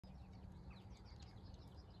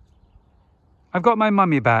I've got my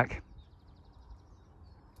mummy back.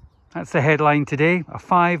 That's the headline today, a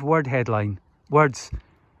 5-word headline. Words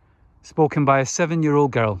spoken by a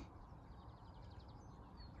 7-year-old girl.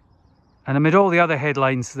 And amid all the other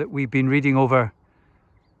headlines that we've been reading over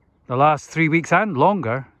the last 3 weeks and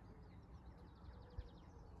longer,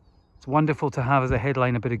 it's wonderful to have as a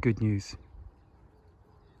headline a bit of good news.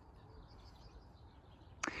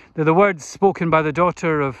 They're the words spoken by the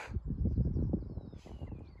daughter of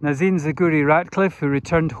Nazin Zaghuri Ratcliffe, who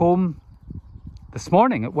returned home this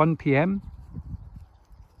morning at 1 p.m.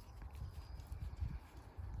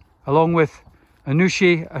 along with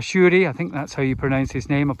Anushi Ashuri, I think that's how you pronounce his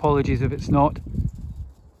name, apologies if it's not.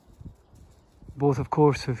 Both, of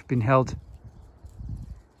course, have been held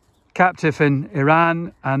captive in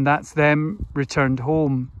Iran, and that's them returned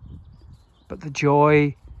home. But the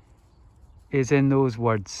joy is in those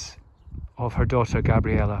words of her daughter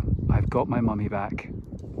Gabriella. I've got my mummy back.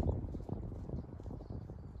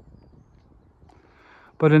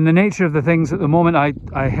 But in the nature of the things at the moment,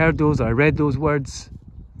 I heard those, I read those words,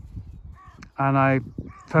 and I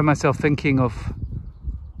found myself thinking of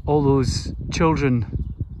all those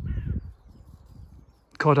children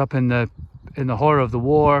caught up in the horror of the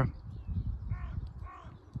war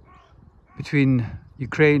between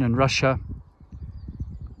Ukraine and Russia.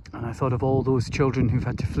 And I thought of all those children who've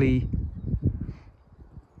had to flee,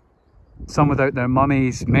 some without their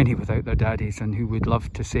mummies, many without their daddies, and who would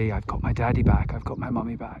love to say, I've got my daddy back, I've got my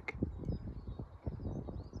mummy back.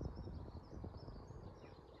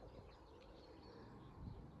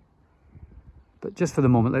 But just for the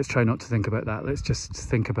moment, let's try not to think about that. Let's just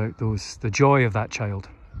think about the joy of that child.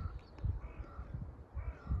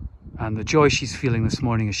 And the joy she's feeling this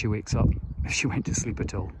morning as she wakes up, if she went to sleep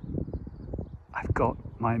at all. I've got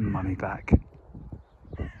my mummy back.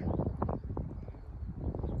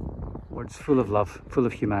 Words full of love, full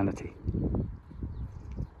of humanity.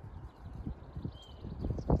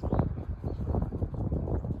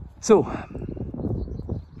 So,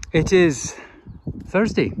 it is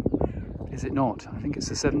Thursday, is it not? I think it's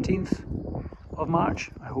the 17th of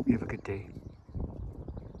March. I hope you have a good day.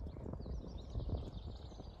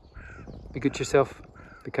 Be good to yourself,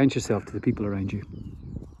 be kind to yourself, to the people around you.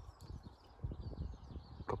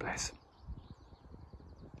 God bless.